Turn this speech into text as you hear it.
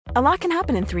A lot can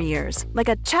happen in 3 years, like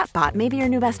a chatbot may be your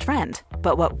new best friend.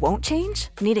 But what won't change?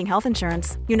 Needing health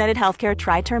insurance. United Healthcare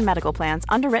Tri-Term Medical Plans,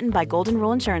 underwritten by Golden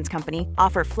Rule Insurance Company,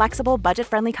 offer flexible,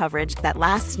 budget-friendly coverage that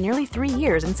lasts nearly 3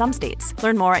 years in some states.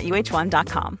 Learn more at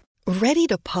uh1.com. Ready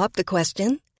to pop the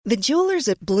question? The jewelers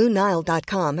at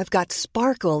BlueNile.com have got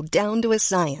sparkle down to a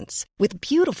science with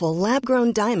beautiful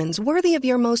lab-grown diamonds worthy of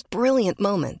your most brilliant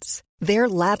moments. Their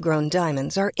lab-grown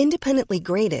diamonds are independently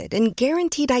graded and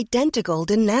guaranteed identical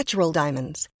to natural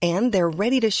diamonds, and they're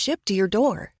ready to ship to your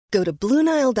door. Go to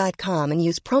BlueNile.com and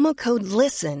use promo code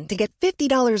LISTEN to get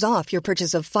 $50 off your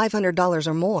purchase of $500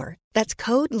 or more. That's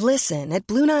code LISTEN at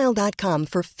BlueNile.com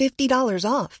for $50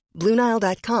 off.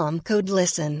 BlueNile.com, code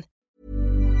LISTEN.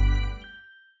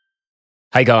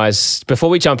 Hey guys, before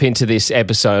we jump into this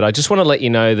episode, I just want to let you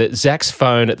know that Zach's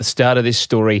phone at the start of this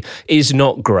story is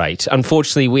not great.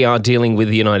 Unfortunately, we are dealing with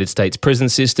the United States prison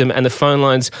system, and the phone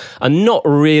lines are not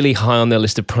really high on their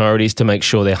list of priorities to make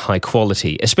sure they're high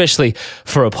quality, especially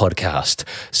for a podcast.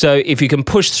 So if you can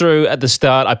push through at the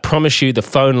start, I promise you the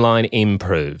phone line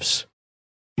improves.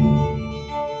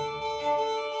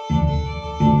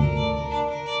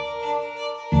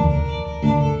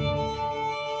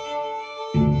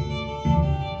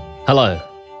 Hello,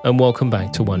 and welcome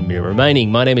back to 1 Minute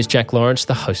Remaining. My name is Jack Lawrence,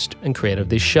 the host and creator of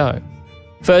this show.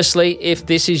 Firstly, if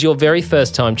this is your very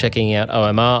first time checking out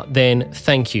OMR, then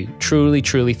thank you. Truly,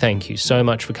 truly thank you so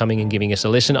much for coming and giving us a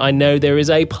listen. I know there is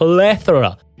a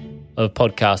plethora of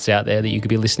podcasts out there that you could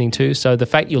be listening to, so the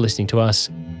fact you're listening to us,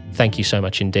 thank you so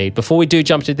much indeed. Before we do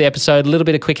jump into the episode, a little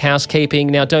bit of quick housekeeping.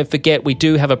 Now, don't forget, we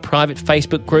do have a private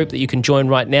Facebook group that you can join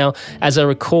right now. As I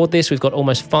record this, we've got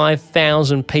almost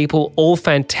 5,000 people, all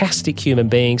fantastic human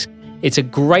beings. It's a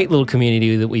great little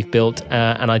community that we've built,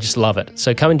 and I just love it.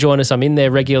 So come and join us. I'm in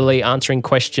there regularly answering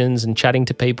questions and chatting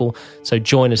to people, so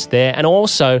join us there. And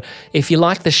also, if you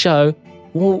like the show,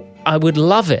 well, I would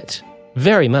love it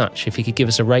very much if you could give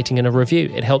us a rating and a review.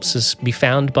 It helps us be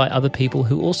found by other people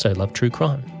who also love true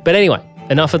crime. But anyway,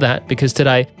 enough of that, because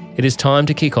today it is time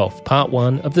to kick off part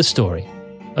one of the story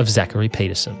of Zachary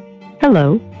Peterson.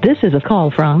 Hello, this is a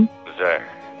call from Zach.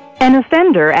 an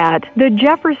offender at the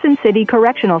Jefferson City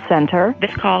Correctional Center.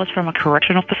 This call is from a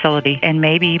correctional facility and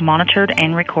may be monitored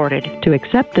and recorded. To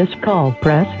accept this call,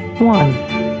 press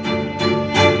 1.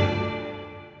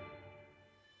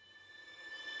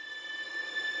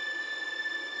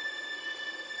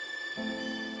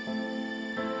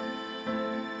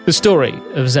 The story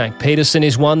of Zach Peterson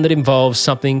is one that involves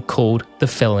something called the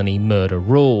felony murder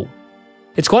rule.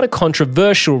 It's quite a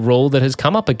controversial rule that has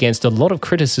come up against a lot of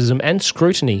criticism and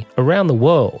scrutiny around the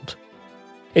world.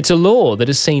 It's a law that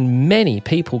has seen many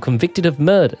people convicted of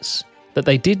murders that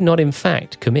they did not in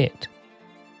fact commit.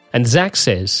 And Zach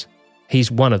says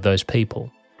he's one of those people.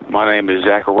 My name is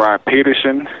Zachariah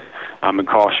Peterson. I'm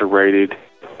incarcerated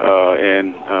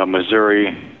in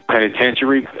Missouri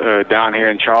Penitentiary down here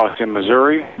in Charleston,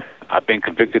 Missouri. I've been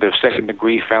convicted of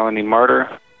second-degree felony murder.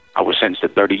 I was sentenced to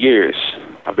 30 years.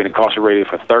 I've been incarcerated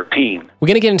for 13. We're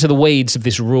going to get into the weeds of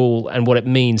this rule and what it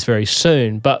means very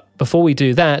soon, but before we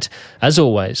do that, as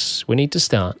always, we need to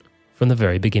start from the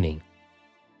very beginning.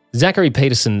 Zachary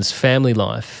Peterson's family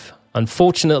life,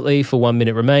 unfortunately for 1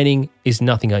 minute remaining, is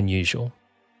nothing unusual.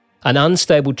 An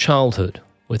unstable childhood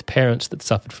with parents that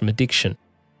suffered from addiction.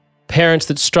 Parents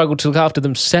that struggled to look after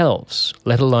themselves,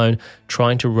 let alone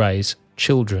trying to raise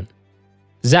children.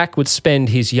 Zach would spend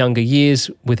his younger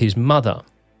years with his mother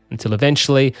until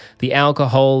eventually the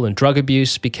alcohol and drug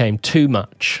abuse became too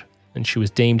much and she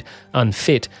was deemed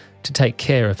unfit to take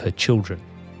care of her children.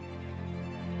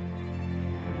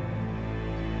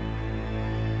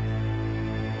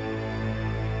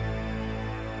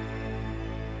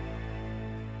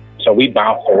 So we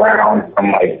bounced around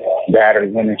from like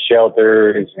battered women's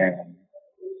shelters and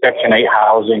Section 8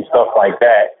 housing, stuff like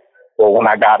that. Well, when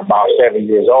I got about 7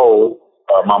 years old,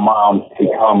 my mom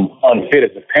became unfit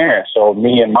as a parent. So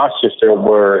me and my sister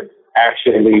were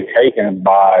actually taken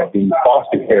by the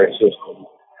foster care system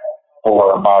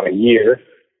for about a year.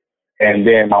 And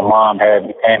then my mom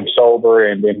became sober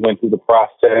and then went through the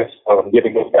process of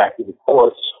getting us back to the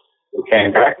courts. We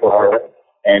came back for her.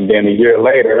 And then a year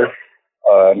later,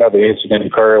 another incident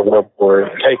occurred where we're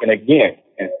taken again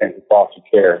and sent to foster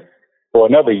care for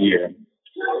another year.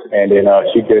 And then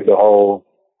she did the whole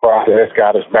process,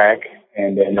 got us back.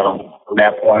 And then from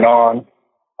that point on,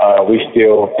 we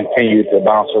still continue to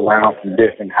bounce around from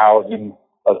different housing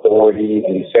authorities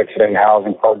and Section 8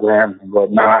 housing programs and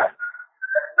whatnot.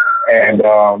 And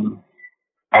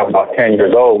I was about 10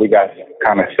 years old. We got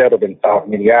kind of settled in South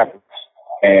Minneapolis.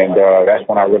 And that's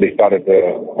when I really started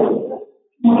to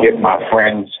get my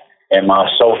friends and my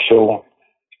social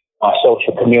my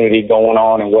social community going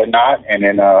on and whatnot. And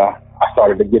then I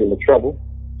started to get into trouble.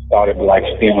 Started to like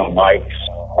stealing bikes,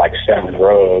 like selling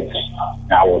drugs.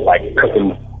 And I was like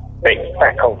cooking fake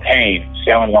crack cocaine,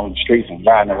 selling it on the streets and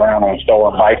riding around on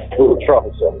stolen bikes. It was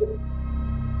troublesome.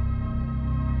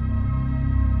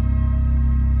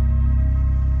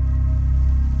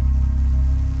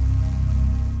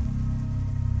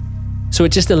 So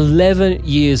at just 11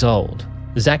 years old,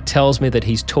 Zach tells me that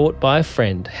he's taught by a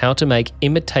friend how to make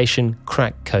imitation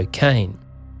crack cocaine,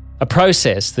 a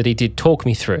process that he did talk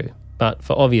me through, but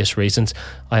for obvious reasons,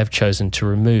 I have chosen to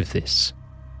remove this.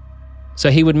 So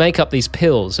he would make up these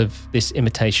pills of this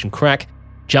imitation crack,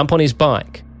 jump on his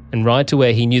bike, and ride to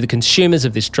where he knew the consumers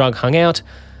of this drug hung out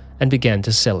and began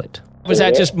to sell it. Was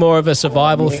that just more of a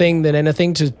survival thing than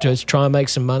anything to just try and make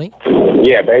some money?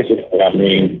 Yeah, basically. I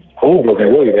mean, food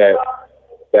wasn't really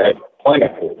that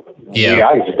plentiful. Yeah.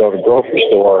 I used to go to the grocery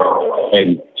store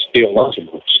and steal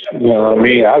Lunchables. You know what I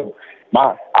mean? I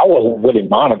wasn't really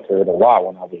monitored a lot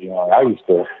when I was young. I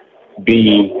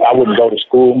wouldn't go to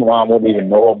school. My mom wouldn't even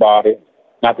know about it.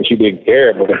 Not that she didn't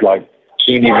care, but it's like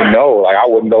she didn't even know. Like I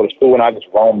wouldn't go to school and I just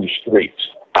roam the streets.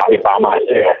 I'd be by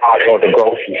myself. I'd go to the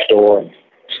grocery store and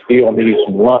steal me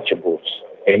some Lunchables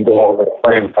and go over to a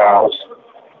friend's house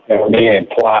and then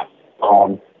plot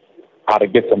on how to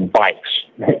get some bikes.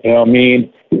 You know what I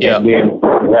mean? Yeah. And then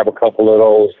grab a couple of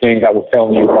those things I was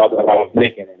telling you about that I was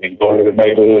making and then go to the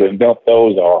neighborhood and dump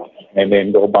those off and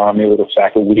then go buy me a little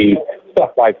sack of weed,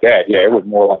 stuff like that. Yeah, it was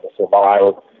more like a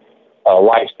survival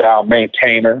lifestyle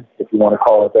maintainer, if you want to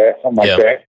call it that, something like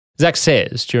that. Zach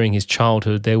says during his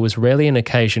childhood there was rarely an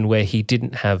occasion where he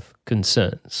didn't have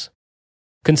concerns.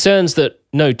 Concerns that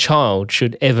no child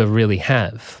should ever really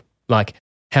have, like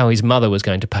how his mother was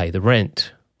going to pay the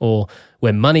rent or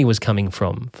where money was coming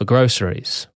from for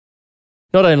groceries.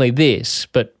 Not only this,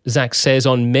 but Zach says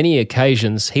on many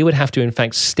occasions he would have to in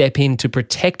fact step in to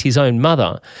protect his own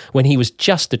mother when he was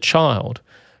just a child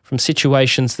from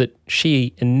situations that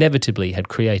she inevitably had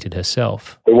created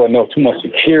herself. There wasn't too much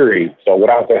security. So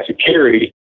without that security,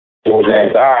 there was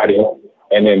anxiety,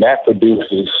 and then that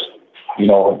produces,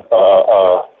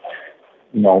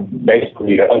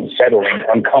 basically the unsettling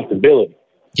uncomfortability.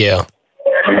 Yeah.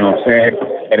 You know what I'm saying?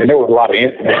 And then there was a lot of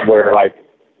incidents where,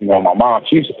 my mom,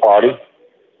 she used to party,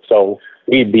 so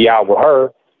we'd be out with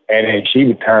her, and then she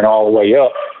would turn all the way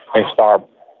up and start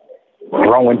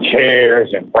throwing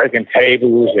chairs and breaking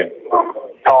tables and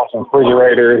tossing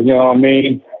refrigerators, you know what I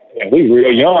mean? And we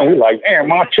real young, we like, damn,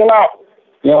 Mom, chill out.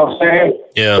 You know what I'm saying?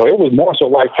 Yeah. So it was more so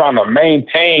like trying to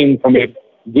maintain from it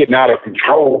getting out of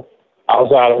control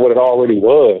outside of what it already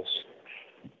was.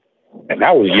 And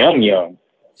that was young.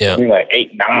 Yeah. I mean, like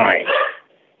 8, 9,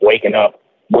 waking up,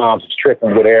 mom's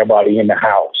tripping with everybody in the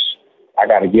house. I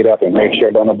got to get up and make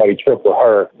sure don't nobody trip with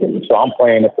her. So I'm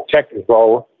playing the protector's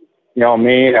role. You know what I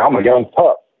mean? I'm a young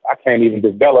pup. I can't even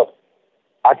develop,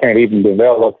 you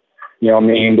know what I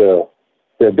mean, the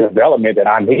development that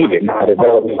I needed. My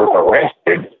development was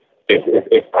arrested.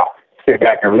 If I sit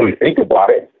back and really think about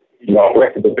it,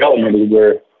 arrested development is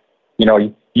where,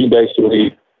 you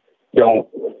basically don't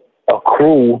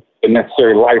accrue the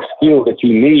necessary life skills that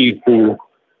you need through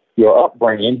your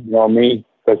upbringing, you know what I mean?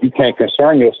 Because you can't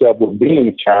concern yourself with being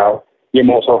a child. You're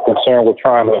more so concerned with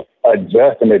trying to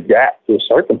adjust and adapt to a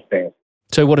circumstance.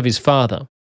 So what of his father?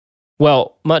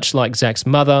 Well, much like Zach's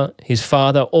mother, his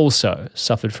father also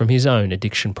suffered from his own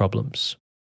addiction problems.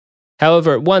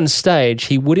 However, at one stage,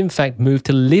 he would in fact move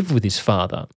to live with his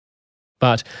father.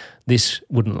 But this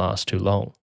wouldn't last too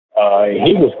long.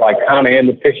 He was like kind of in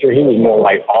the picture. He was more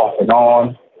like off and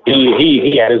on.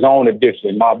 He had his own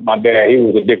addiction. My dad, he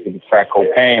was addicted to crack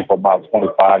cocaine for about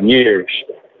 25 years,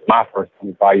 my first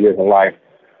 25 years of life.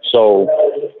 So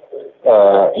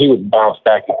he would bounce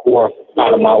back and forth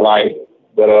out of my life.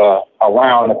 But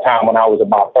around the time when I was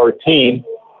about 13,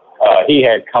 he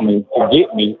had come to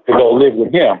get me to go live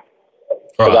with him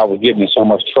because I was getting in so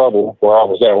much trouble where I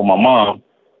was there with my mom.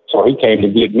 So he came to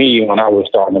get me when I was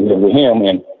starting to live with him,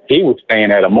 and he was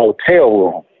staying at a motel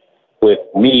room with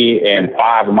me and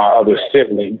 5 of my other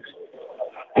siblings,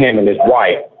 him and his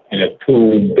wife, in a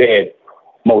 2-bed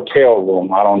motel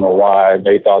room. I don't know why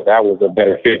they thought that was a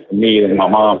better fit for me than my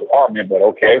mom's apartment, but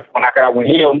okay. When I got with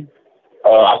him,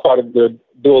 I started to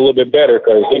do a little bit better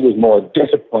because he was more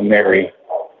disciplinary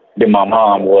than my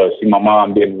mom was. See, my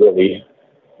mom didn't really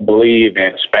believe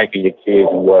in spanking your kids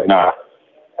and whatnot.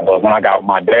 But when I got with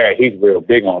my dad, he's real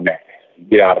big on that. You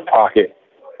get out of pocket,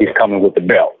 he's coming with the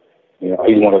belt. He's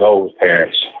one of those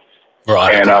parents.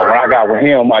 Right. And when I got with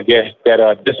him, I guess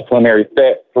that disciplinary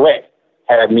threat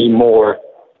had me more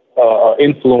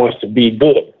influenced to be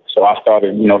good. So I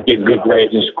started, getting good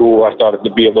grades in school. I started to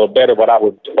be a little better, but I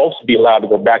was supposed to be allowed to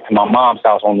go back to my mom's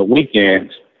house on the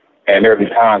weekends. And there would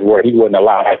be times where he wouldn't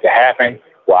allow that to happen.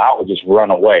 Well, I would just run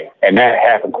away. And that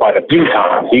happened quite a few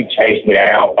times. He'd chase me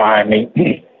down, find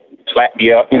me, slap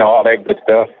me up, all that good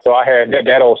stuff. So I had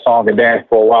that old song and dance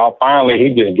for a while. Finally,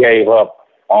 he just gave up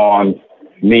on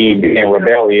me being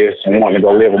rebellious and wanting to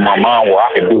go live with my mom where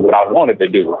I could do what I wanted to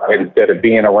do instead of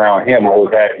being around him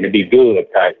always having to be good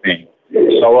type thing.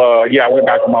 So, I went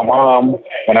back to my mom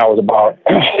when I was about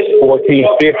 14,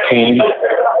 15,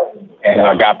 and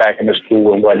I got back into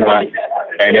school and whatnot.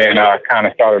 And then I kind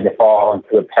of started to fall into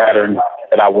the pattern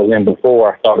that I was in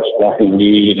before. I started smoking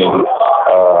weed and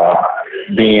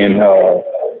being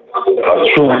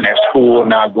truant at school,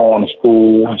 not going to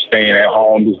school, staying at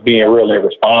home, just being really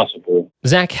irresponsible.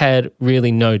 Zach had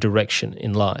really no direction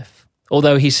in life.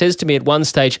 Although he says to me at one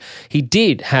stage he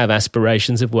did have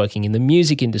aspirations of working in the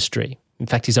music industry. In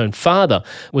fact, his own father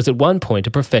was at one point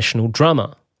a professional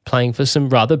drummer, playing for some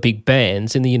rather big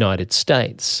bands in the United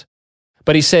States.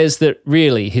 But he says that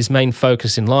really his main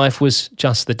focus in life was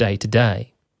just the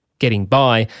day-to-day, getting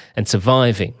by and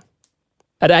surviving.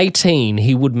 At 18,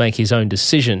 he would make his own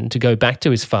decision to go back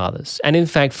to his father's, and in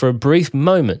fact, for a brief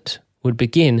moment, would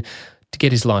begin to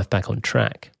get his life back on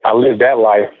track. I lived that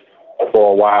life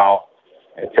for a while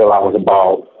until I was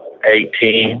about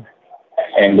 18,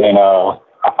 and then I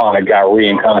finally got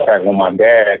in contact with my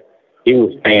dad. He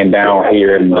was staying down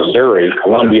here in Missouri,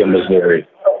 Columbia, Missouri,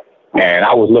 and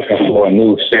I was looking for a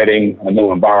new setting, a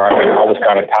new environment. I was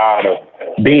kind of tired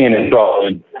of being in trouble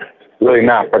and really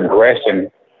not progressing.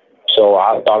 So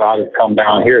I thought I'd come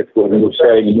down here to a new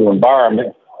setting, a new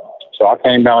environment. So I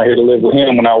came down here to live with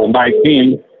him when I was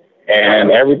 19, and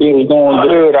everything was going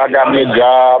good. I got me a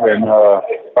job and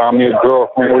found me a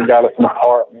girlfriend. We got us an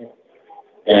apartment,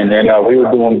 and then we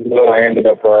were doing good. I ended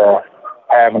up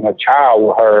having a child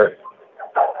with her,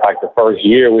 like the first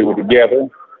year we were together.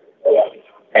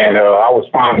 And I was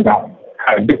finding out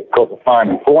kind of difficult to find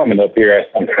employment up here at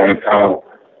some point in time.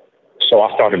 So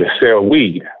I started to sell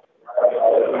weed.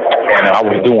 And I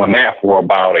was doing that for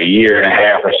about a year and a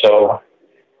half or so.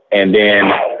 And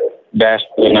then that's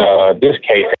when this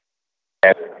case,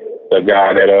 the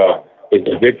guy that is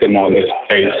the victim on this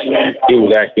case, he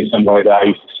was actually somebody that I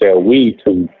used to sell weed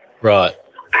to. Right.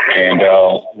 And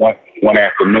one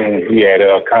afternoon, he had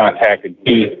contacted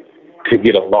me to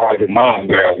get a large amount of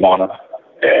marijuana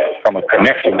from a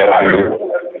connection that I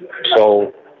knew.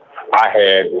 So I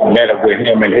had met up with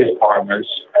him and his partners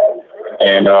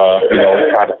and,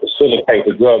 tried to facilitate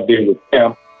the drug deal with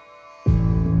them.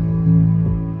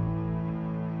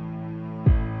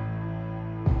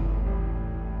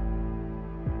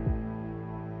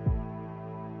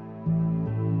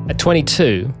 At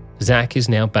 22, Zach is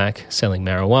now back selling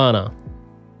marijuana.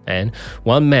 And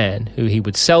one man who he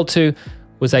would sell to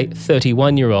was a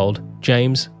 31-year-old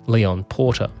James Leon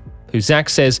Porter, who Zach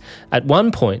says at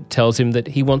one point tells him that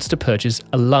he wants to purchase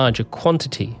a larger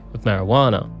quantity of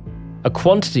marijuana, a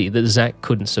quantity that Zach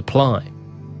couldn't supply.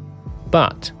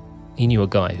 But he knew a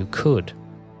guy who could.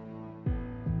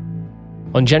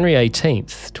 On January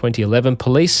 18th, 2011,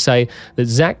 police say that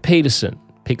Zach Peterson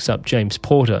picks up James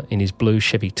Porter in his blue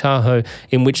Chevy Tahoe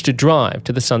in which to drive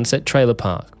to the Sunset Trailer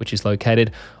Park, which is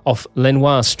located off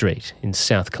Lenoir Street in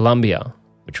South Columbia,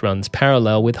 which runs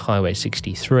parallel with Highway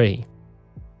 63.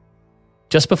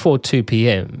 Just before 2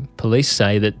 p.m, police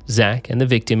say that Zach and the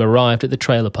victim arrived at the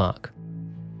trailer park.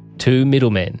 Two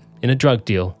middlemen in a drug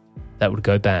deal that would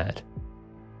go bad.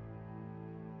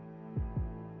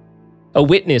 A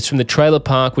witness from the trailer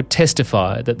park would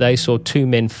testify that they saw two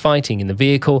men fighting in the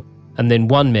vehicle and then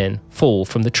one man fall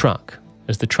from the truck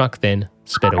as the truck then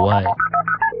sped away.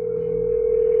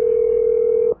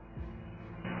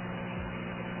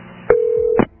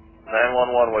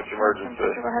 What's your emergency?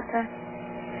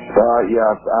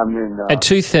 I'm in... At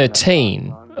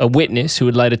 2:13, a witness who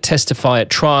would later testify at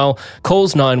trial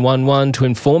calls 911 to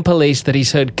inform police that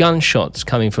he's heard gunshots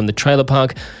coming from the trailer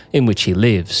park in which he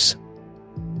lives.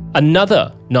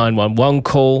 Another 911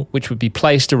 call, which would be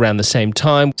placed around the same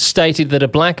time, stated that a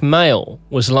black male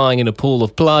was lying in a pool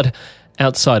of blood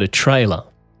outside a trailer.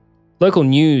 Local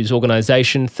news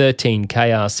organisation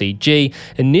 13KRCG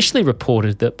initially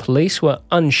reported that police were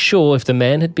unsure if the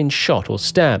man had been shot or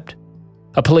stabbed.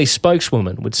 A police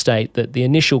spokeswoman would state that the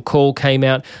initial call came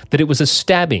out that it was a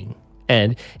stabbing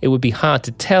and it would be hard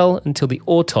to tell until the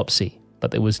autopsy,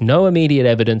 but there was no immediate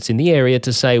evidence in the area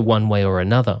to say one way or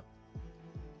another.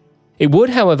 It would,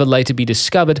 however, later be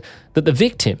discovered that the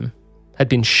victim had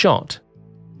been shot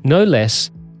no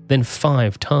less than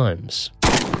 5 times.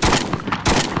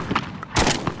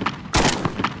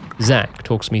 Zach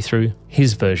talks me through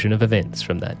his version of events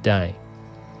from that day.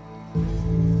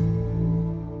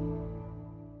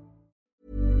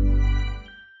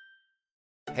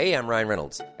 Hey, I'm Ryan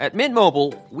Reynolds. At Mint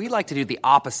Mobile, we like to do the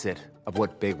opposite of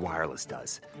what Big Wireless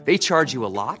does. They charge you a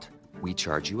lot, we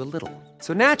charge you a little.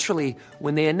 So naturally,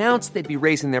 when they announced they'd be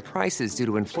raising their prices due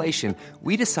to inflation,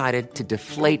 we decided to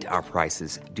deflate our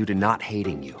prices due to not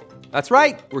hating you. That's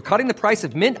right. We're cutting the price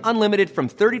of Mint Unlimited from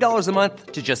 $30 a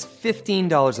month to just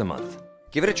 $15 a month.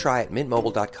 Give it a try at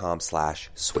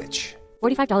mintmobile.com/switch.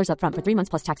 $45 up front for 3 months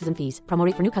plus taxes and fees. Promo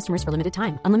rate for new customers for limited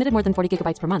time. Unlimited more than 40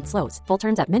 gigabytes per month. Slows full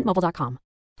terms at mintmobile.com.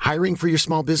 Hiring for your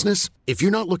small business? If you're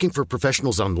not looking for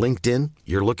professionals on LinkedIn,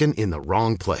 you're looking in the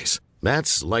wrong place.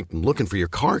 That's like looking for your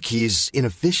car keys in a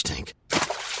fish tank.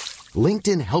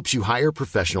 LinkedIn helps you hire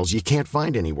professionals you can't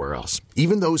find anywhere else,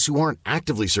 even those who aren't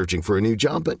actively searching for a new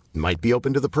job but might be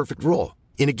open to the perfect role.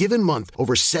 In a given month,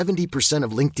 over 70%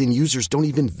 of LinkedIn users don't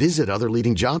even visit other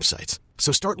leading job sites.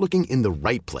 So start looking in the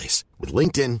right place. With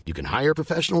LinkedIn, you can hire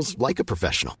professionals like a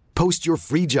professional. Post your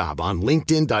free job on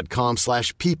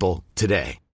linkedin.com/people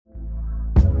today.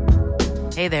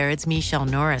 Hey there, it's Michelle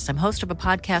Norris. I'm host of a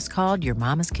podcast called Your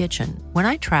Mama's Kitchen. When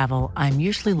I travel, I'm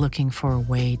usually looking for a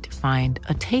way to find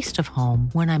a taste of home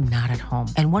when I'm not at home.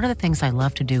 And one of the things I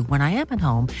love to do when I am at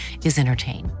home is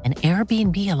entertain. And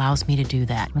Airbnb allows me to do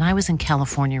that. When I was in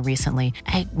California recently,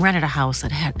 I rented a house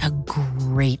that had a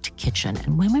great kitchen.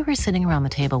 And when we were sitting around the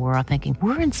table, we were all thinking,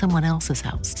 we're in someone else's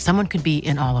house. Someone could be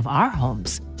in all of our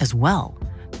homes as well.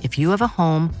 If you have a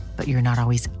home, but you're not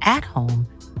always at home,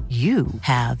 you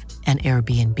have an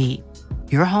Airbnb.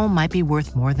 Your home might be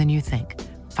worth more than you think.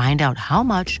 Find out how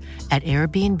much at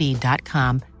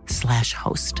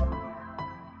airbnb.com/host.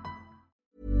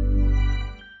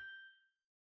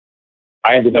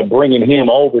 I ended up bringing him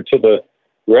over to the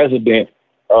residence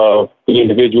of the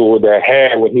individual that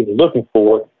had what he was looking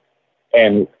for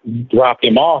and dropped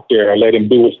him off there and let him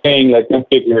do his thing, let them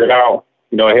figure it out.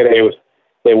 You know, they was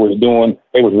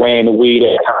weighing the weed,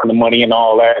 they counting the money and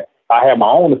all that. I had my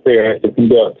own affairs to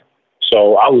conduct.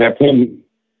 So I left him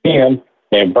and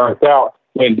burnt out,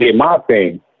 went and did my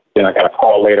thing. Then I got a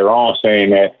call later on saying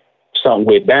that something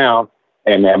went down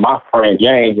and that my friend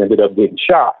James ended up getting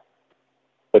shot.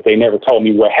 But they never told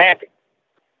me what happened.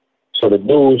 So the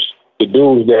dudes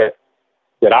that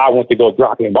I went to go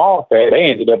drop him off at, they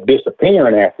ended up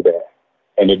disappearing after that.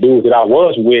 And the dudes that I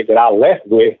was with, that I left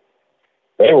with,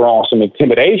 they were on some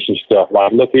intimidation stuff.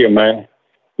 Like, look here, man.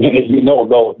 You know it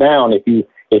goes down if you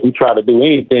try to do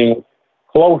anything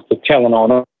close to telling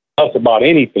on us about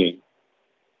anything.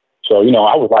 So, you know,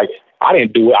 I was like, I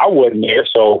didn't do it. I wasn't there.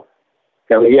 So,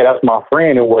 yeah, that's my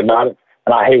friend and whatnot.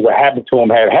 And I hate what happened to him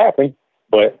had happened,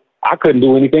 but I couldn't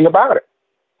do anything about it.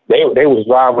 They was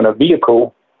driving a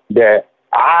vehicle that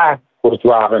I was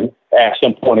driving at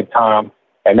some point in time,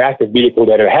 and that's the vehicle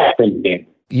that it happened in.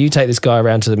 You take this guy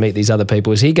around to meet these other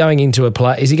people. Is he going into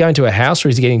is he going to a house or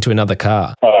is he getting to another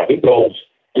car? He goes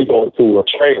to a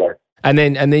trailer. And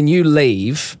then you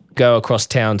leave, go across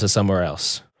town to somewhere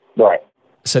else. Right.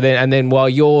 So then while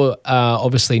you're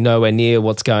obviously nowhere near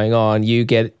what's going on, you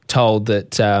get told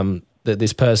that that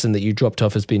this person that you dropped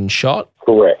off has been shot?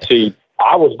 Correct. See,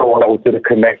 I was going over to the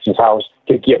connections house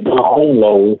to get my own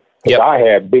load because I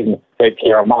had business to take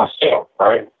care of myself,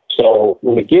 right? So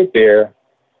when we get there,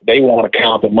 they want to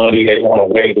count the money, they want to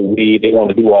weigh the weed, they want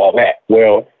to do all that.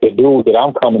 Well, the dude that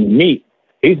I'm coming to meet,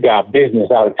 he's got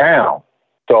business out of town.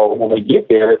 So when we get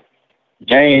there,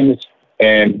 James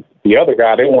and the other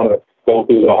guy, they want to go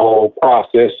through the whole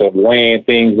process of weighing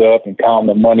things up and counting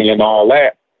the money and all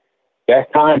that.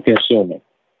 That's time consuming.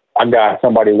 I got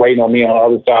somebody waiting on me on the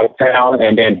other side of town,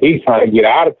 and then he's trying to get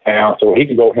out of town so he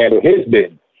can go handle his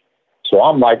business. So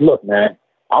I'm like, look, man,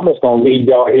 I'm just going to leave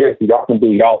y'all here so y'all can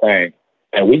do y'all thing.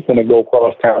 And we going to go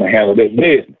across town and handle this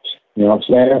business. You know what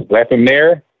I'm saying? Left him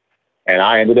there, and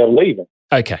I ended up leaving.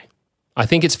 Okay. I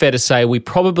think it's fair to say we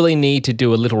probably need to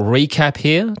do a little recap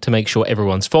here to make sure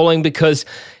everyone's following because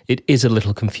it is a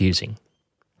little confusing.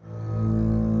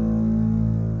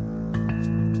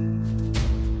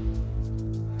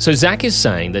 So Zach is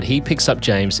saying that he picks up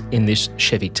James in this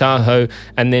Chevy Tahoe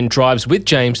and then drives with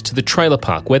James to the trailer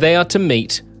park where they are to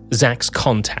meet Zach's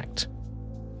contact,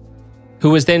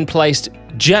 who has then placed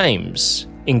James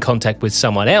in contact with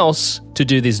someone else to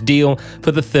do this deal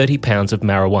for the 30 pounds of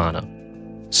marijuana.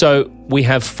 So we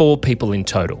have 4 people in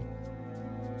total.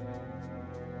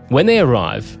 When they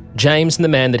arrive, James and the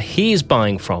man that he is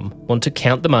buying from want to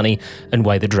count the money and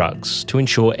weigh the drugs to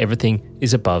ensure everything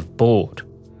is above board.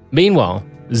 Meanwhile,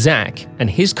 Zach and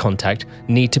his contact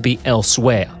need to be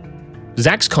elsewhere.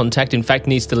 Zach's contact, in fact,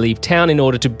 needs to leave town in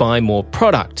order to buy more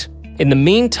product. In the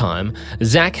meantime,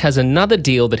 Zach has another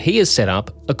deal that he has set up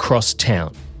across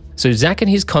town. So Zach and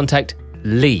his contact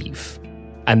leave,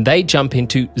 and they jump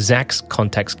into Zach's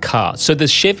contact's car. So the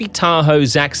Chevy Tahoe,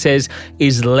 Zach says,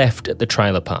 is left at the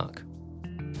trailer park.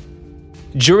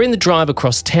 During the drive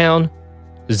across town,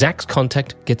 Zach's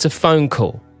contact gets a phone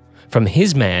call from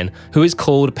his man, who is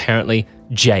called apparently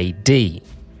JD.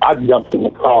 I jumped in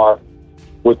the car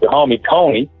with the homie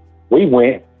Tony. We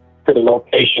went to the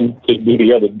location to do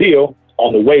the other deal.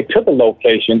 On the way to the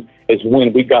location is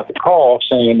when we got the call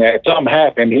saying that something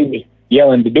happened. He was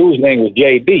yelling, the dude's name was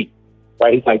JD,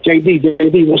 right? He's like,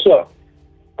 JD, what's up?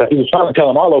 Because he was trying to tell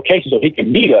him our location so he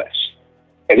can meet us.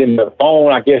 And then the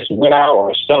phone, I guess, went out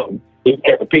or something. He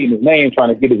kept repeating his name, trying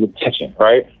to get his attention,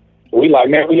 right? So we like,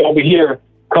 man, we over here.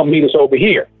 Come meet us over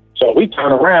here. So we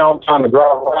turn around, trying to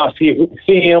drive around, see if we can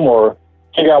see him or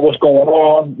figure out what's going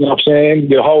on, you know what I'm saying,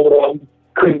 get a hold of him.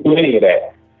 Couldn't do any of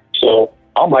that. So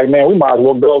I'm like, man, we might as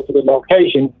well go to the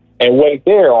location and wait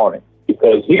there on him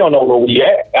because he don't know where we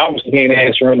at. Obviously, he ain't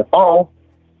answering the phone.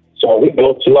 So we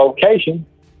go to the location,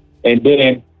 and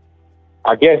then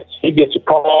I guess he gets a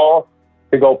call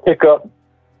to go pick up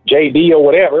JD or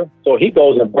whatever. So he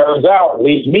goes and burns out and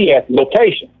leaves me at the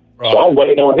location. So I'm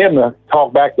waiting on him to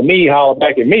talk back to me, holler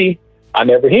back at me. I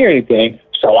never hear anything,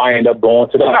 so I end up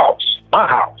going to the house, my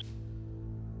house.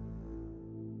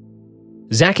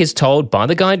 Zach is told by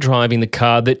the guy driving the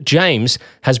car that James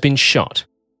has been shot.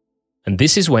 And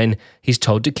this is when he's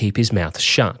told to keep his mouth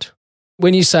shut.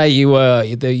 When you say you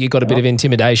got a bit of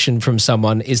intimidation from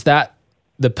someone, is that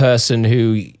the person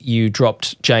who you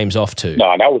dropped James off to?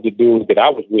 No, that was the dude that I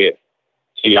was with.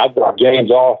 See, I dropped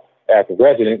James off at the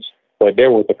residence, but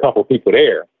there was a couple people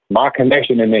there. My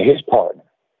connection and then his partner.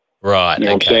 Right. You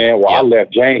know what I'm saying? Well, I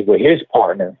left James with his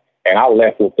partner, and I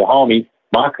left with the homie,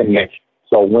 my connection.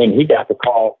 So when he got the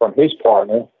call from his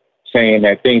partner saying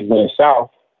that things went south,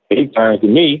 he turned to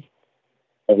me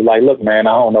and was like, look, man,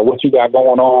 I don't know what you got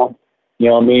going on. You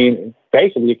know what I mean?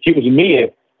 Basically accusing me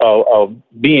of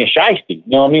being shiesty. You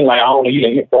know what I mean? Like, I don't know,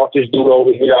 you brought this dude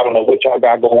over here. I don't know what y'all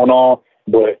got going on,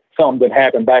 but something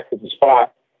happened back to the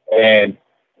spot, and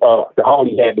the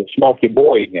homie had to smoke your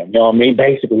boy again. You know what I mean?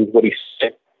 Basically is what he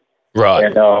said. Right.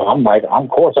 And I'm like, of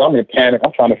course, I'm in panic.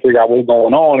 I'm trying to figure out what's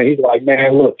going on. And he's like,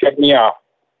 man, look, check me out.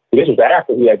 This was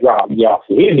after he had dropped me off,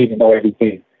 so he didn't even know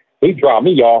everything. He dropped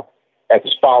me off at the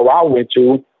spot where I went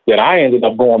to. Then I ended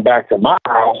up going back to my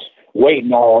house,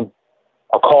 waiting on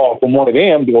a call from one of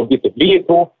them to go get the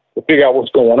vehicle, to figure out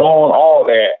what's going on, all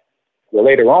that. Well,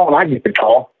 later on, I get the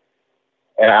call.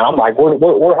 And I'm like, where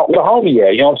homie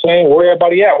at? You know what I'm saying? Where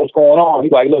everybody at? What's going on?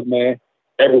 He's like, look, man,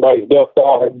 everybody's ducked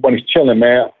off. Everybody's chilling,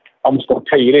 man. I'm just going to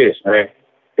tell you this, man.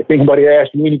 If anybody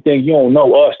asks you anything, you don't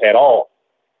know us at all.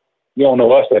 You don't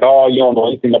know us at all. You don't know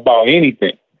anything about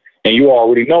anything. And you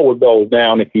already know what goes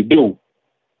down if you do.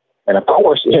 And, of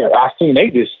course,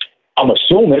 I'm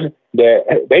assuming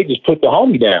that they just put the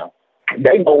homie down.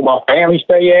 They know where my family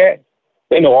stay at.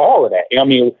 They know all of that. You know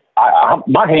what I mean?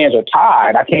 My hands are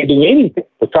tied. I can't do anything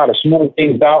to try to smooth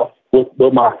things out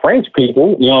with my French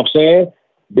people. You know what I'm saying?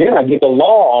 Then I get the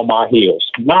law on my heels.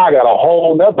 Now I got a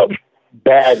whole nother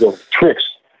bag of tricks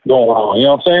going on. You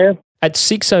know what I'm saying? At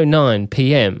 6:09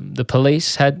 p.m, the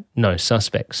police had no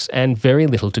suspects and very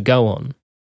little to go on.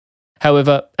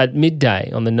 However, at midday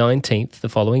on the 19th, the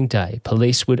following day,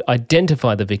 police would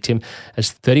identify the victim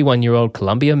as 31-year-old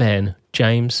Columbia man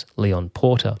James Leon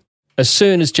Porter. As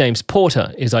soon as James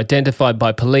Porter is identified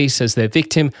by police as their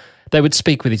victim, they would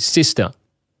speak with his sister,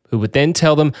 who would then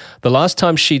tell them the last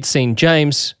time she'd seen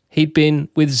James, he'd been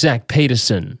with Zach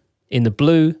Peterson in the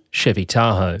blue Chevy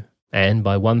Tahoe, and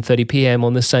by 1:30 p.m.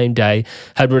 on the same day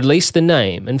had released the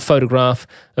name and photograph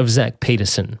of Zach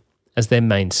Peterson as their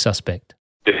main suspect.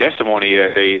 The testimony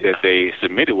that they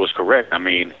submitted was correct. I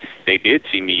mean, they did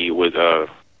see me with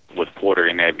Porter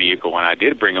in that vehicle, and I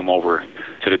did bring him over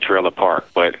to the trailer park.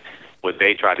 But what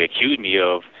they tried to accuse me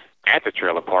of at the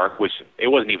trailer park, which it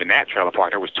wasn't even that trailer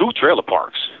park. There was two trailer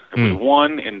parks. There was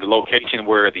one in the location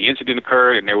where the incident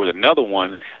occurred, and there was another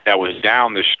one that was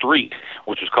down the street,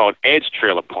 which was called Edge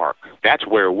Trailer Park. That's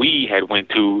where we had went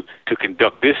to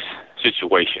conduct this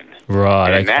situation.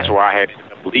 Right. And that's where I had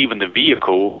leaving the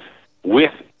vehicle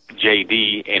with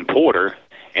JD and Porter,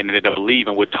 and ended up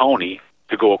leaving with Tony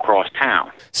to go across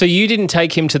town. So you didn't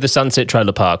take him to the Sunset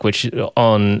Trailer Park, which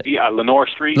on Lenore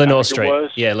Street. Lenore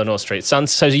Street. Yeah, Lenore Street. I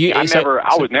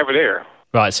was never there.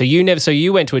 Right. So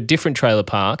you went to a different trailer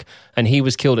park, and he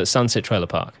was killed at Sunset Trailer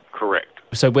Park. Correct.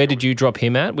 So where did you drop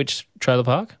him at? Which trailer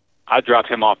park? I dropped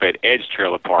him off at Edge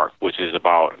Trailer Park, which is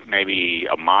about maybe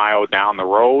a mile down the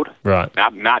road. Right.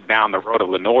 Not down the road of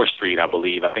Lenore Street, I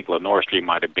believe. I think Lenore Street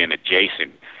might have been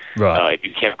adjacent. Right. If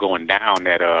you kept going down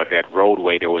that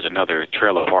roadway, there was another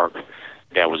trailer park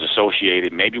that was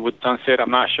associated maybe with Sunset,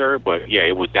 I'm not sure, but yeah,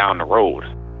 it was down the road.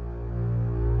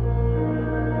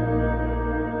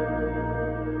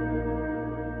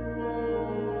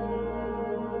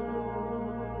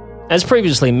 As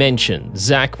previously mentioned,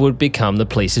 Zach would become the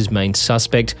police's main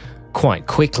suspect quite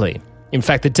quickly. In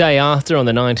fact, the day after, on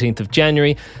the 19th of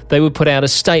January, they would put out a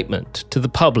statement to the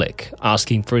public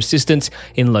asking for assistance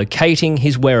in locating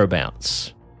his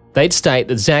whereabouts. They'd state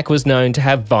that Zach was known to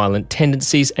have violent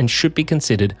tendencies and should be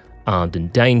considered armed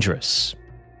and dangerous.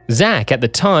 Zach, at the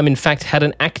time, in fact, had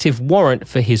an active warrant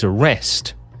for his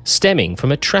arrest, stemming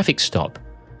from a traffic stop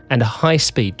and a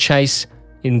high-speed chase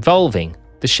involving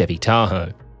the Chevy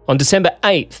Tahoe. On December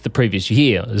 8th the previous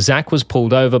year, Zach was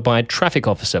pulled over by a traffic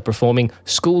officer performing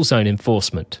school zone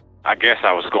enforcement. I guess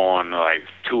I was going like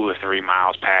 2 or 3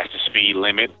 miles past the speed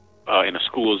limit in a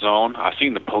school zone. I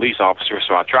seen the police officer,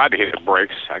 so I tried to hit the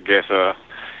brakes. I guess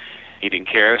he didn't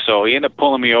care, so he ended up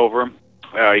pulling me over.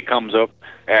 He comes up,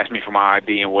 asks me for my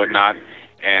ID and whatnot,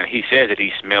 and he says that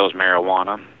he smells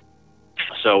marijuana.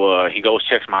 So he goes,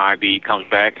 checks my ID, comes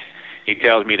back. He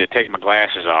tells me to take my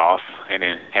glasses off and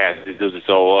then has to do this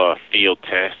old field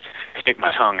test, stick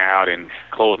my tongue out and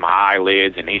close my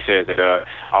eyelids, and he says that,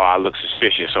 I look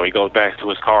suspicious. So he goes back to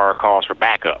his car, calls for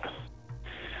backup.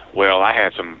 Well, I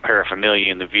had some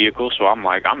paraphernalia in the vehicle, so I'm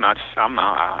like,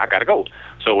 I gotta go.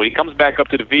 So when he comes back up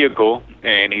to the vehicle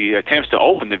and he attempts to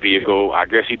open the vehicle, I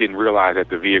guess he didn't realize that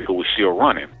the vehicle was still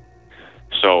running.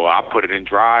 So I put it in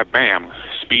drive, bam,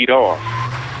 speed off.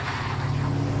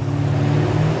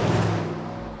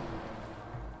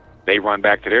 They run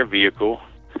back to their vehicle.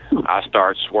 I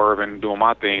start swerving, doing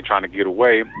my thing, trying to get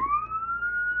away.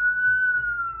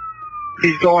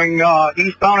 He's going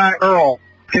eastbound on Earl,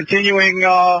 continuing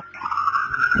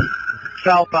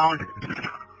southbound.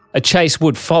 A chase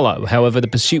would follow, however the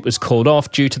pursuit was called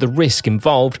off due to the risk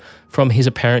involved from his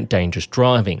apparent dangerous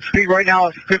driving. Speed right now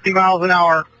is 50 miles an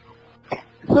hour.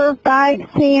 For 5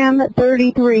 Sam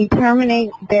 33,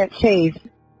 terminate that chase.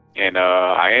 And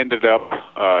I ended up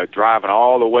driving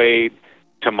all the way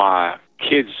to my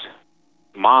kid's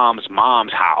mom's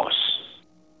house.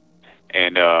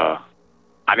 And I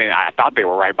thought they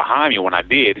were right behind me when I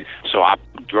did. So I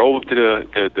drove to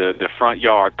the front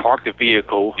yard, parked the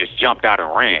vehicle, just jumped out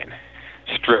and ran,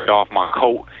 stripped off my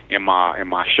coat and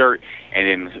my shirt, and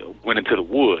then went into the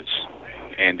woods.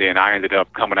 And then I ended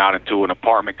up coming out into an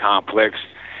apartment complex,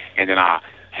 and then I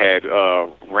had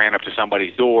ran up to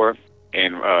somebody's door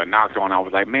and knocked on. I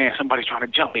was like, man, somebody's trying to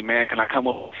jump me, man. Can I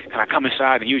come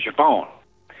inside and use your phone?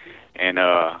 And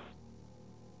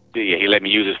he let me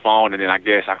use his phone, and then I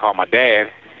guess I called my dad,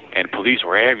 and police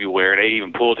were everywhere. They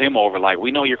even pulled him over, like,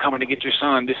 we know you're coming to get your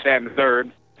son, this, that, and the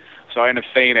third. So I ended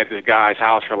up staying at this guy's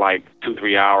house for like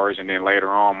 2-3 hours, and then later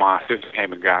on my sister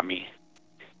came and got me,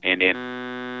 and then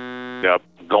ended up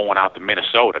going out to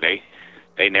Minnesota.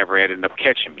 They never ended up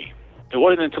catching me. It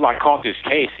wasn't until I caught this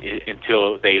case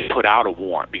until they put out a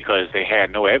warrant, because they had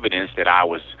no evidence that I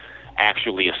was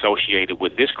actually associated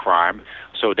with this crime.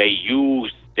 So they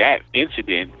used that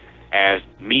incident as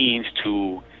means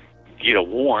to get a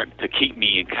warrant to keep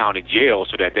me in county jail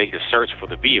so that they could search for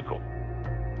the vehicle.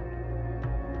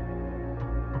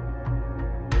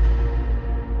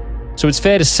 So it's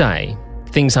fair to say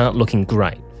things aren't looking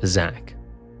great for Zach.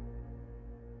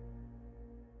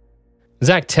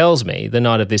 Zach tells me the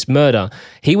night of this murder,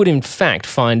 he would in fact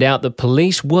find out that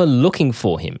police were looking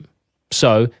for him.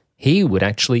 So he would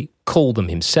actually call them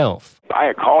himself. I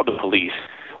had called the police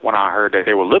when I heard that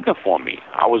they were looking for me.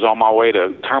 I was on my way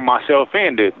to turn myself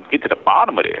in to get to the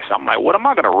bottom of this. I'm like, what am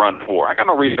I going to run for? I got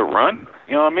no reason to run.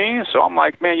 You know what I mean? So I'm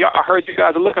like, man, I heard you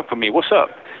guys are looking for me. What's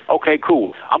up? Okay,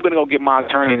 cool. I'm going to go get my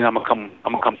attorney and I'm going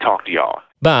to come talk to y'all.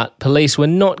 But police were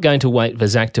not going to wait for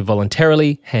Zach to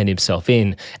voluntarily hand himself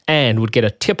in and would get a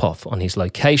tip-off on his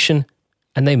location,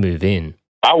 and they move in.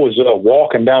 I was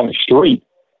walking down the street,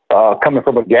 coming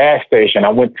from a gas station. I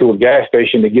went to a gas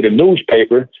station to get a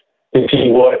newspaper to see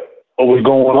what was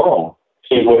going on,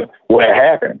 see what had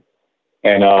happened.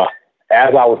 And as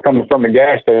I was coming from the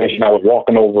gas station, I was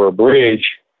walking over a bridge,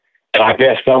 and I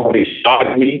guess somebody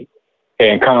spotted me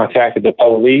and contacted the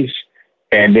police,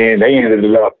 and then they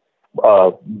ended up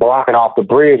blocking off the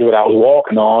bridge that I was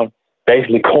walking on,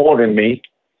 basically cornering me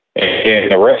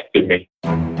and arrested me.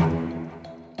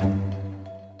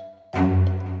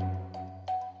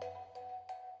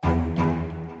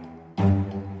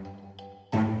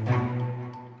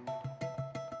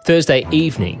 Thursday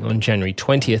evening on January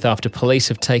 20th, after police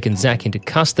have taken Zach into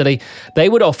custody, they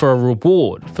would offer a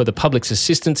reward for the public's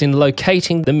assistance in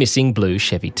locating the missing blue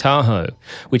Chevy Tahoe,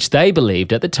 which they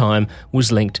believed at the time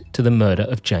was linked to the murder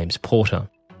of James Porter.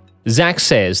 Zach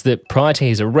says that prior to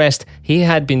his arrest, he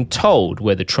had been told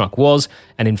where the truck was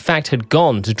and in fact had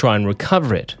gone to try and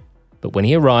recover it. But when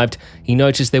he arrived, he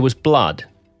noticed there was blood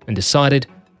and decided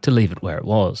to leave it where it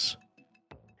was.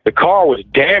 The car was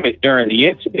damaged during the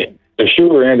incident. The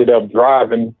shooter ended up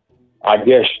driving, I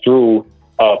guess, through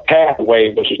a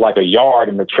pathway, which was like a yard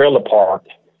in the trailer park,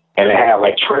 and it had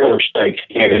like trailer stakes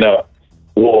standing up.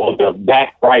 Well, the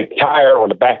back right tire or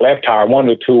the back left tire, one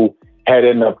of the two, had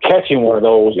ended up catching one of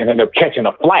those and ended up catching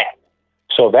a flat.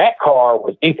 So that car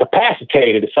was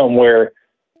incapacitated somewhere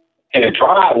in a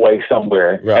driveway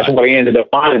somewhere. Right. That's what they ended up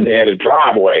finding there, the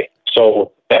driveway.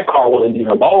 So that car wasn't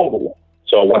even mobile.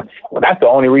 So when that's the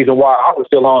only reason why I was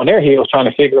still on their heels trying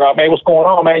to figure out, man, what's going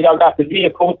on, man? Y'all got the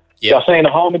vehicle. Yep. Y'all saying the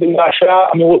homie that got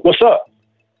shot? I mean, what's up?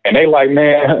 And they like,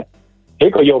 man, here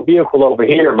go your vehicle over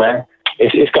here, man.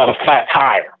 It's got a flat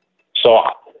tire. So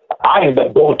I ended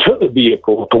up going to the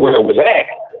vehicle to where it was at.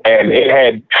 And it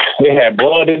had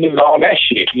blood in it and all that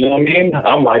shit. You know what I mean?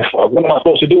 I'm like, fuck, what am I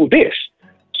supposed to do with this?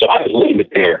 So I just leave it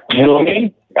there. You know what I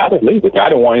mean? I just leave it there. I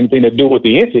didn't want anything to do with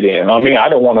the incident. I mean, I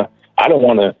don't want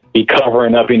to be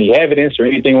covering up any evidence or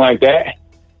anything like that.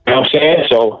 You know what I'm saying?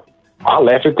 So I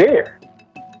left it there.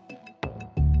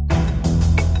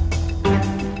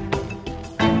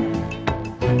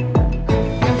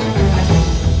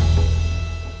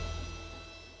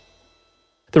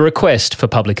 The request for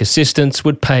public assistance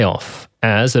would pay off,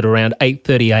 as at around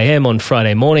 8:30 a.m. on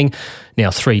Friday morning, now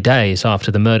 3 days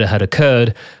after the murder had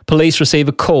occurred, police receive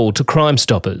a call to Crime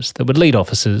Stoppers that would lead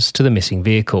officers to the missing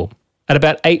vehicle. At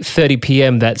about 8:30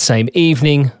 p.m. that same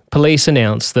evening, police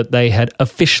announced that they had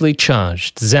officially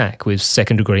charged Zach with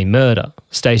second-degree murder,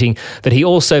 stating that he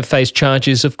also faced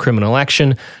charges of criminal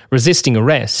action, resisting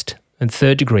arrest, and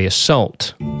third-degree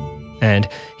assault. And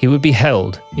he would be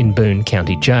held in Boone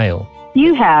County Jail.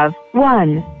 You have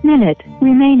 1 minute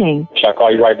remaining. Shall I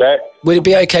call you right back? Would it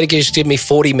be okay to just give me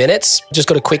 40 minutes? Just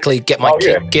got to quickly get my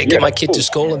get my kid to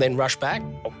school and then rush back.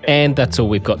 And that's all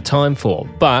we've got time for.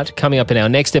 But coming up in our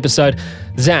next episode,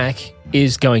 Zach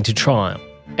is going to trial.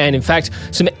 And in fact,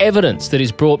 some evidence that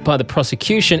is brought by the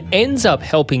prosecution ends up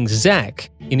helping Zach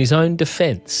in his own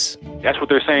defense. That's what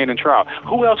they're saying in trial.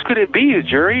 Who else could it be, the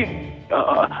jury?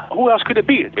 Who else could it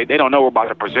be? They don't know we're about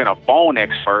to present a phone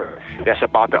expert that's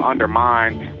about to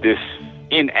undermine this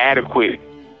inadequate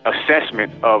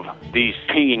assessment of these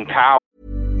pinging towers.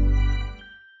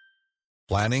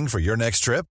 Planning for your next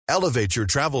trip? Elevate your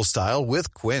travel style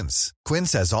with Quince.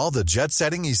 Quince has all the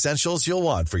jet-setting essentials you'll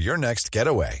want for your next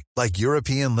getaway, like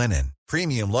European linen,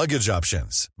 premium luggage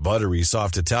options, buttery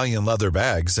soft Italian leather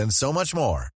bags, and so much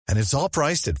more. And it's all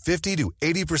priced at 50 to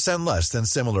 80% less than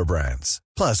similar brands.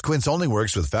 Plus, Quince only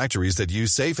works with factories that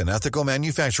use safe and ethical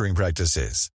manufacturing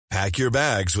practices. Pack your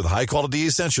bags with high-quality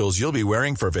essentials you'll be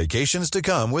wearing for vacations to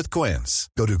come with Quince.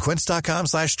 Go to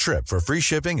quince.com/trip for free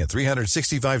shipping and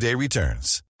 365-day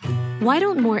returns. Why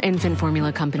don't more infant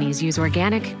formula companies use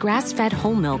organic, grass-fed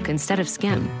whole milk instead of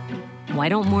skim? Why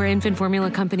don't more infant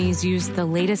formula companies use the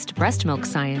latest breast milk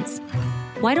science?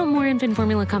 Why don't more infant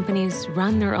formula companies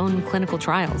run their own clinical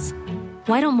trials?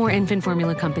 Why don't more infant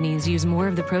formula companies use more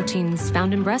of the proteins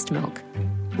found in breast milk?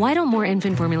 Why don't more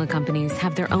infant formula companies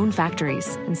have their own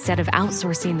factories instead of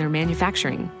outsourcing their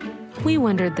manufacturing? We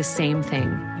wondered the same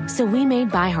thing. So we made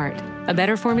ByHeart, a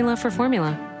better formula for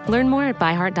formula. Learn more at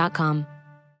byheart.com.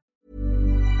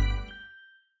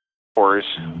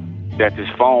 That this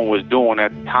phone was doing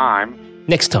at the time.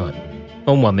 Next time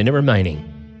on 1 Minute Remaining.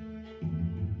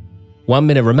 1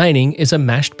 Minute Remaining is a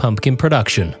Mashed Pumpkin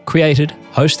production, created,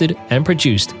 hosted and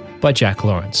produced by Jack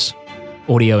Lawrence.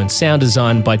 Audio and sound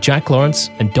design by Jack Lawrence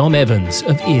and Dom Evans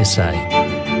of Earsay.